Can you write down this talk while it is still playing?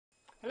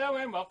Hello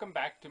and welcome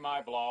back to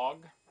my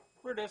blog.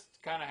 We're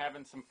just kind of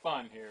having some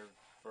fun here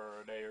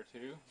for a day or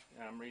two.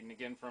 I'm reading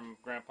again from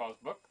Grandpa's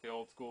book, The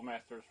Old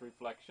Schoolmaster's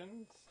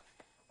Reflections.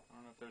 I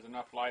don't know if there's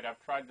enough light.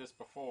 I've tried this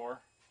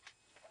before.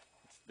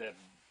 It's the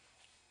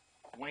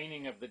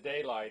waning of the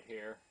daylight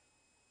here.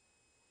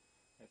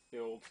 That's the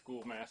Old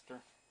Schoolmaster.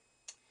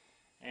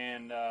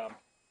 And I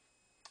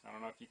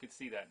don't know if you could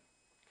see that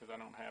because I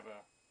don't have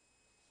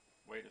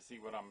a way to see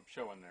what I'm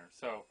showing there.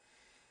 So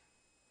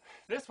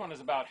this one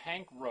is about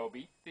Hank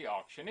Roby, the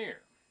auctioneer.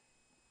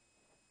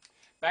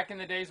 Back in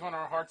the days when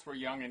our hearts were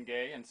young and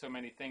gay, and so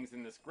many things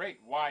in this great,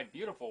 wide,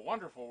 beautiful,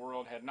 wonderful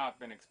world had not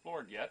been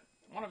explored yet,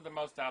 one of the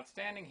most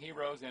outstanding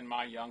heroes in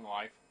my young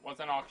life was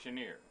an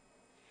auctioneer.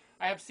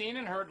 I have seen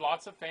and heard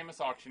lots of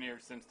famous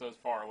auctioneers since those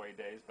faraway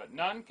days, but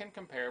none can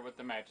compare with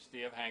the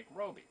majesty of Hank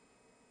Roby.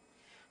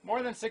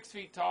 More than 6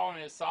 feet tall in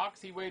his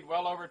socks, he weighed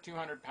well over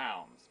 200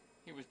 pounds.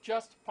 He was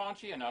just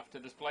paunchy enough to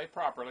display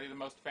properly the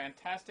most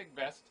fantastic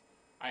vest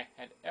I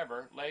had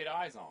ever laid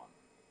eyes on.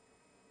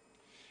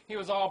 He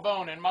was all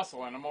bone and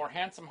muscle, and a more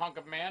handsome hunk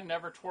of man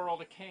never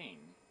twirled a cane.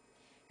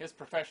 His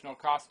professional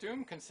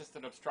costume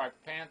consisted of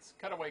striped pants,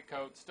 cutaway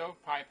coat,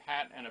 stovepipe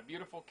hat, and a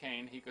beautiful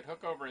cane he could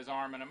hook over his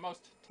arm in a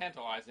most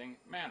tantalizing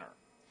manner.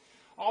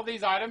 All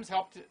these items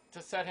helped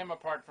to set him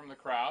apart from the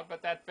crowd,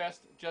 but that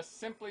vest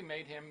just simply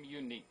made him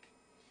unique.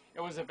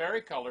 It was a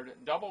vari-colored,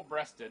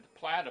 double-breasted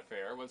plaid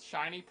affair with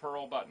shiny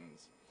pearl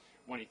buttons.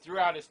 When he threw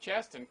out his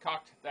chest and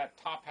cocked that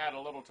top hat a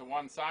little to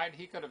one side,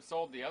 he could have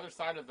sold the other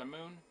side of the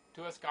moon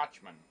to a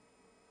Scotchman.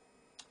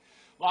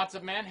 Lots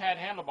of men had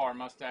handlebar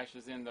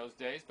mustaches in those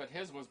days, but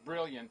his was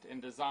brilliant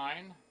in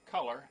design,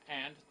 color,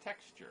 and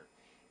texture.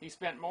 He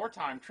spent more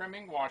time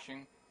trimming,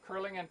 washing,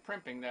 curling, and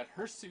primping that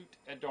hirsute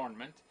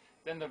adornment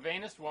than the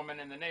vainest woman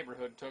in the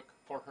neighborhood took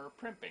for her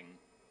primping.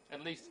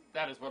 At least,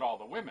 that is what all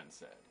the women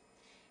said.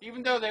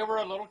 Even though they were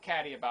a little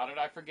catty about it,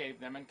 I forgave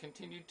them and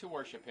continued to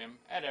worship him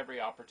at every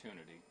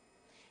opportunity.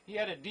 He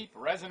had a deep,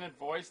 resonant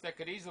voice that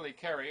could easily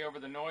carry over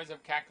the noise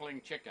of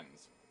cackling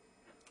chickens,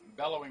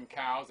 bellowing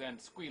cows, and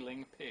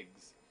squealing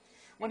pigs.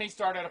 When he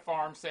started a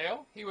farm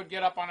sale, he would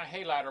get up on a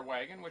hay ladder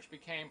wagon, which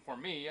became for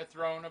me a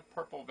throne of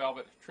purple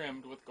velvet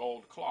trimmed with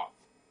gold cloth.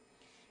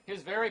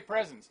 His very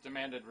presence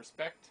demanded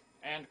respect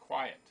and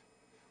quiet.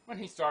 When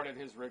he started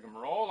his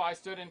rigmarole, I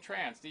stood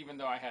entranced, even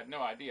though I had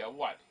no idea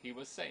what he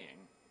was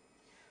saying.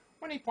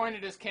 When he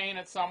pointed his cane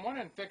at someone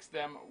and fixed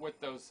him with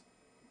those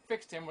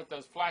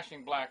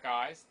flashing black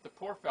eyes, the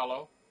poor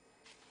fellow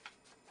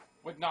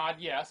would nod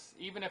yes,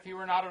 even if he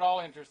were not at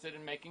all interested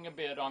in making a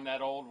bid on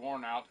that old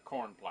worn-out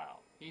corn plow.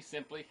 He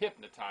simply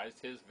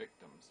hypnotized his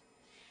victims.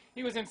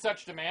 He was in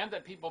such demand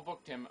that people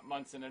booked him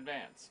months in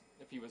advance.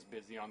 If he was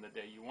busy on the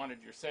day you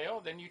wanted your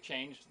sale, then you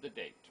changed the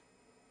date.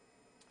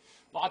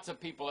 Lots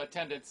of people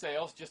attended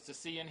sales just to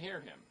see and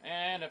hear him,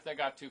 and if they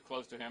got too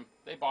close to him,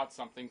 they bought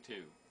something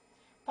too.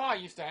 Pa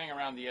used to hang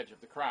around the edge of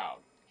the crowd.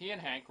 He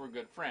and Hank were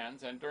good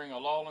friends, and during a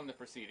lull in the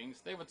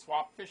proceedings, they would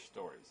swap fish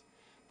stories.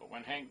 But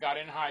when Hank got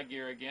in high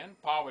gear again,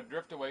 Pa would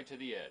drift away to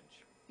the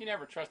edge. He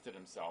never trusted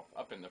himself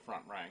up in the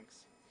front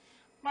ranks.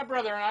 My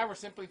brother and I were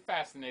simply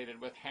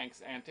fascinated with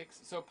Hank's antics,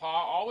 so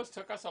Pa always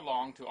took us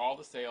along to all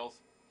the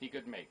sales he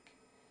could make.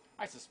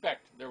 I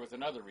suspect there was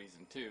another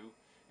reason, too.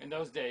 In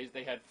those days,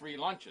 they had free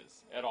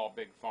lunches at all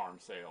big farm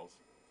sales.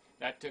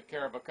 That took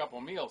care of a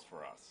couple meals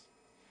for us.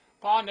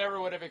 Pa never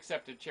would have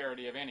accepted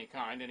charity of any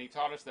kind, and he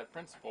taught us that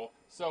principle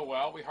so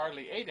well we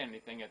hardly ate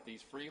anything at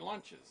these free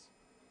lunches.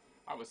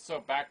 I was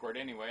so backward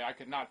anyway, I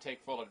could not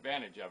take full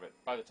advantage of it.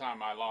 By the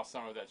time I lost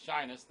some of that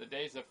shyness, the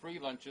days of free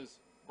lunches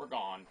were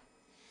gone.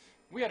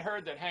 We had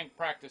heard that Hank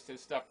practiced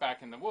his stuff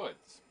back in the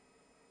woods.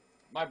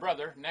 My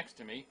brother, next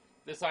to me,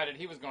 decided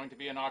he was going to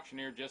be an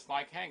auctioneer just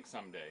like Hank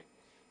someday.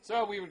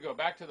 So we would go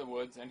back to the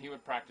woods and he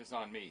would practice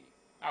on me.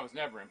 I was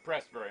never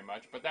impressed very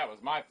much, but that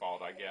was my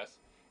fault, I guess.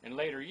 In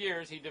later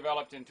years, he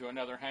developed into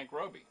another Hank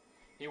Roby.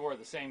 He wore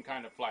the same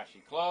kind of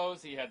flashy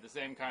clothes, he had the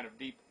same kind of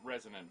deep,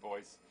 resonant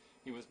voice.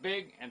 He was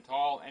big and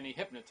tall, and he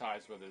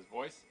hypnotized with his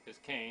voice, his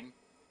cane,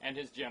 and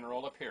his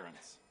general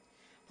appearance.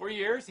 For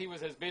years, he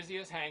was as busy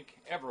as Hank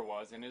ever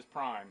was in his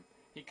prime.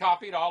 He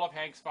copied all of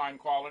Hank's fine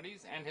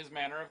qualities and his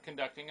manner of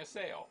conducting a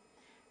sale.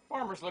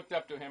 Farmers looked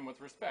up to him with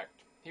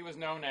respect. He was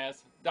known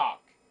as Doc.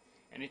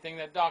 Anything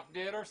that Doc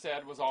did or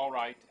said was all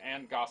right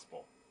and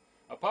gospel.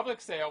 A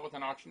public sale with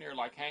an auctioneer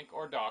like Hank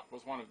or Doc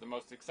was one of the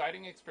most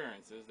exciting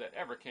experiences that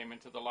ever came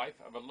into the life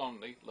of a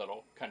lonely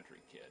little country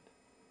kid.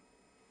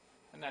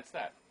 And that's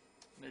that.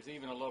 There's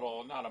even a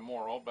little, not a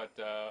moral, but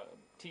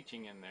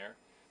teaching in there,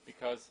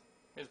 because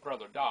his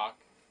brother Doc,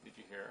 did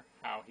you hear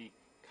how he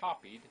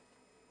copied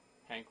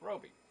Hank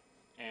Roby?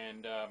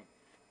 And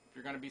if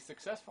you're going to be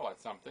successful at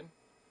something,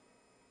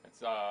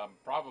 it's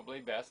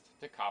probably best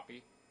to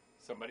copy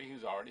somebody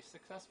who's already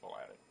successful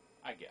at it,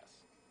 I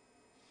guess.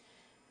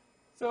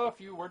 So a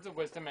few words of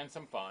wisdom and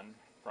some fun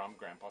from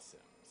Grandpa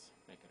Sims.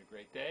 Make it a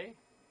great day,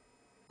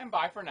 and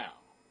bye for now.